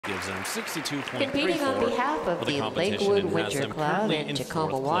gives them 62.34. Competing on behalf of the Lakewood Winter Club in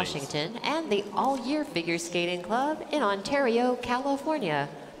Tacoma, place. Washington, and the All-Year Figure Skating Club in Ontario, California.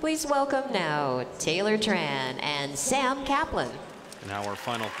 Please welcome now Taylor Tran and Sam Kaplun. Now our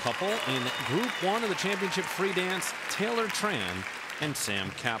final couple in Group 1 of the championship free dance, Taylor Tran and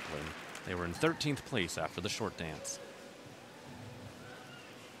Sam Kaplun. They were in 13th place after the short dance.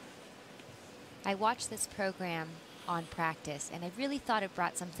 I watched this program on practice, and I really thought it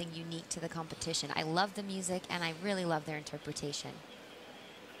brought something unique to the competition. I love the music, and I really love their interpretation.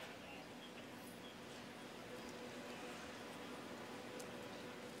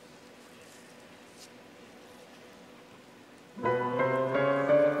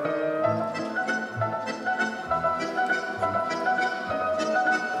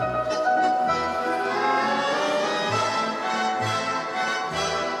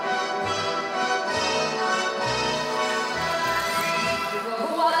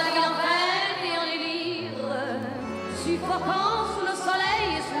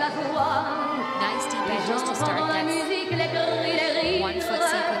 Nice deep edges to start that 1-foot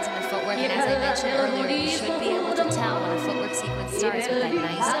sequence in the footwork, and as I mentioned earlier, you should be able to tell when a footwork sequence starts with that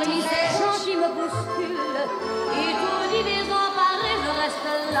nice deep edge.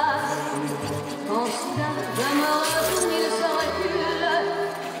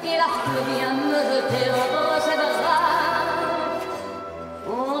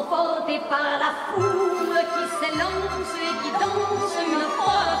 Emporté par la foule qui s'élance et qui danse une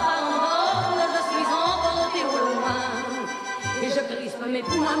fois par bord, je suis emporté au loin et je crispe mes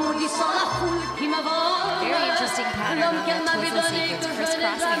poings maudissant la foule qui me vole. Very interesting pattern on that twizzle sequence,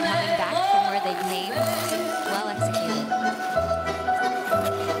 crisscrossing and coming back from where they came. Well executed.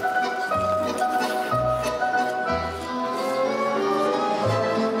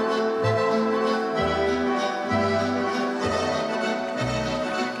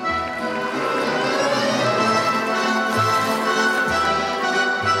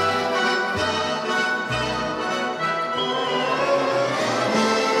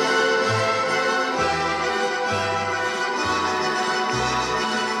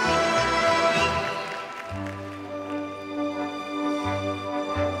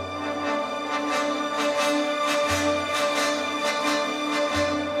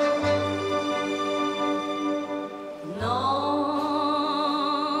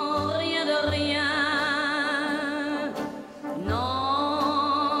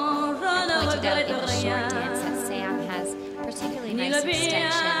 Out in the short dance that Sam has particularly nice extension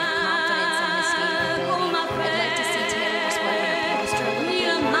and confidence in his skating ability. I'd like to see Taylor just work on her posture a little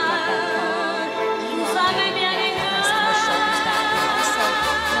bit more, got that forward, elongated neck, press her shoulders back, and also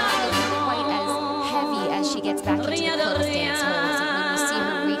not looking quite as heavy as she gets back into the closed dance holds. And when we see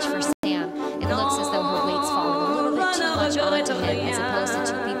her reach for Sam, it looks as though her weight's falling a little bit too much onto him as opposed to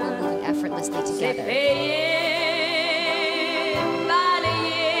two people moving effortlessly together.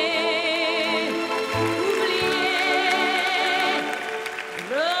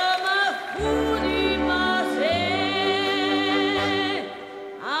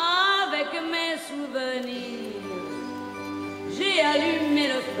 Allumer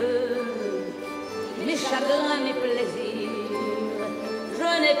le feu, mes chagrins, mes plaisirs, je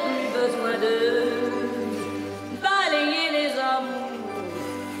n'ai plus besoin de balayer les amours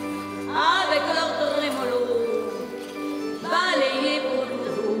avec leur trémolo, balayer pour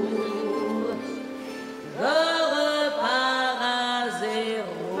toujours, je repars à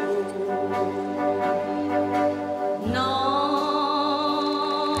zéro. Non.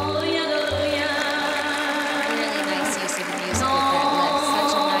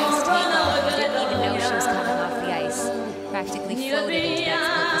 Practically floated into that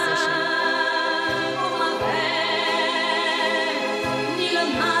split position.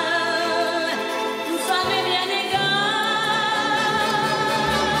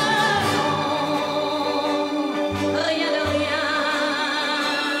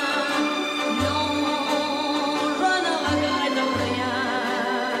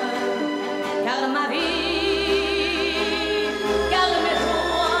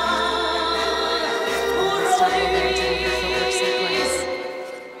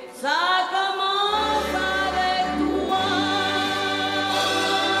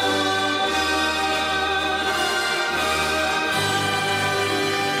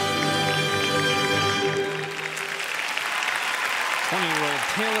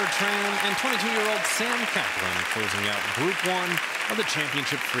 Taylor Tran and 22-year-old Sam Kaplun closing out Group 1 of the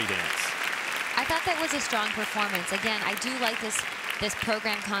championship free dance. I thought that was a strong performance. Again, I do like this this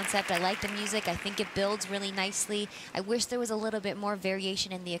program concept. I like the music. I think it builds really nicely. I wish there was a little bit more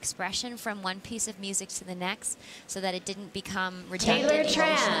variation in the expression from one piece of music to the next so that it didn't become redundant Taylor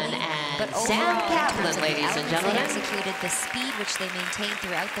Tran emotionally. and But Sam overall, in Kaplun, terms of the ladies and elements gentlemen. they executed, the speed which they maintained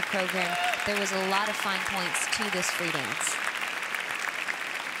throughout the program, there was a lot of fine points to this free dance.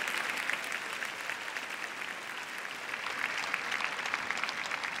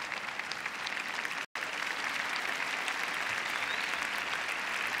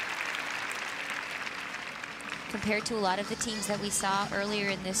 Compared to a lot of the teams that we saw earlier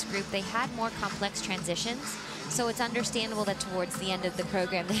in this group, they had more complex transitions. So it's understandable that towards the end of the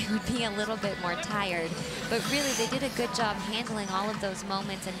program, they would be a little bit more tired. But really, they did a good job handling all of those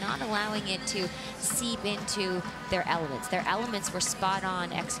moments and not allowing it to seep into their elements. Their elements were spot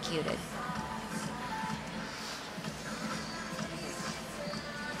on executed.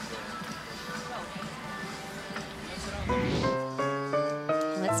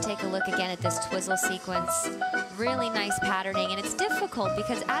 Let's take a look again at this twizzle sequence. Really nice patterning, and it's difficult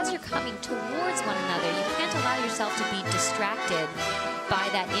because as you're coming towards one another, you can't allow yourself to be distracted by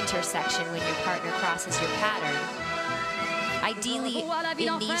that intersection when your partner crosses your pattern. Ideally,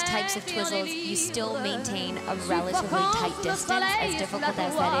 in these types of twizzles, you still maintain a relatively tight distance, as difficult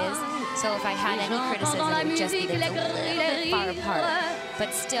as that is. So if I had any criticism, it would just be that it's a little bit far apart.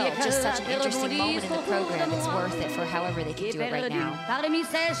 But still, just such an interesting moment in the program. It's worth it for however they can do it right now. And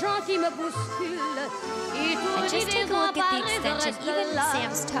just take a look at the extension. Even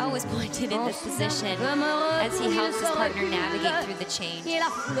Sam's toe is pointed in this position as he helps his partner navigate through the change.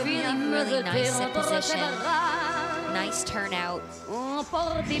 Really, really nice in position. Nice turnout.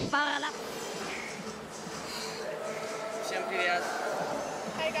 Всем привет.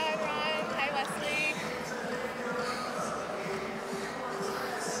 Hi guys, Ryan. Hi Wesley.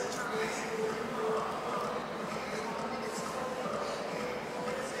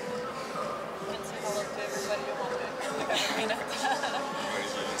 Hello to everybody you wanted.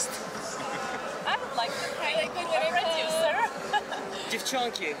 I would like to thank the producer.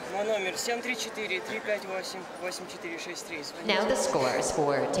 Девчонки, на номер 734-358-8463. Now the scores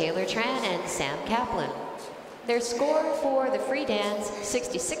for Taylor Tran and Sam Kaplun. Their score for the free dance,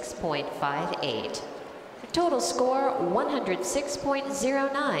 66.58. The total score,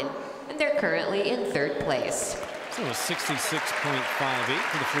 106.09. And they're currently in third place. So a 66.58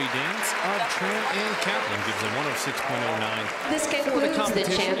 for the free dance of Tran and Kaplun gives a 106.09. This concludes the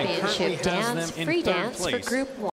competition and currently championship has them dance, in free third dance for place. Group 1.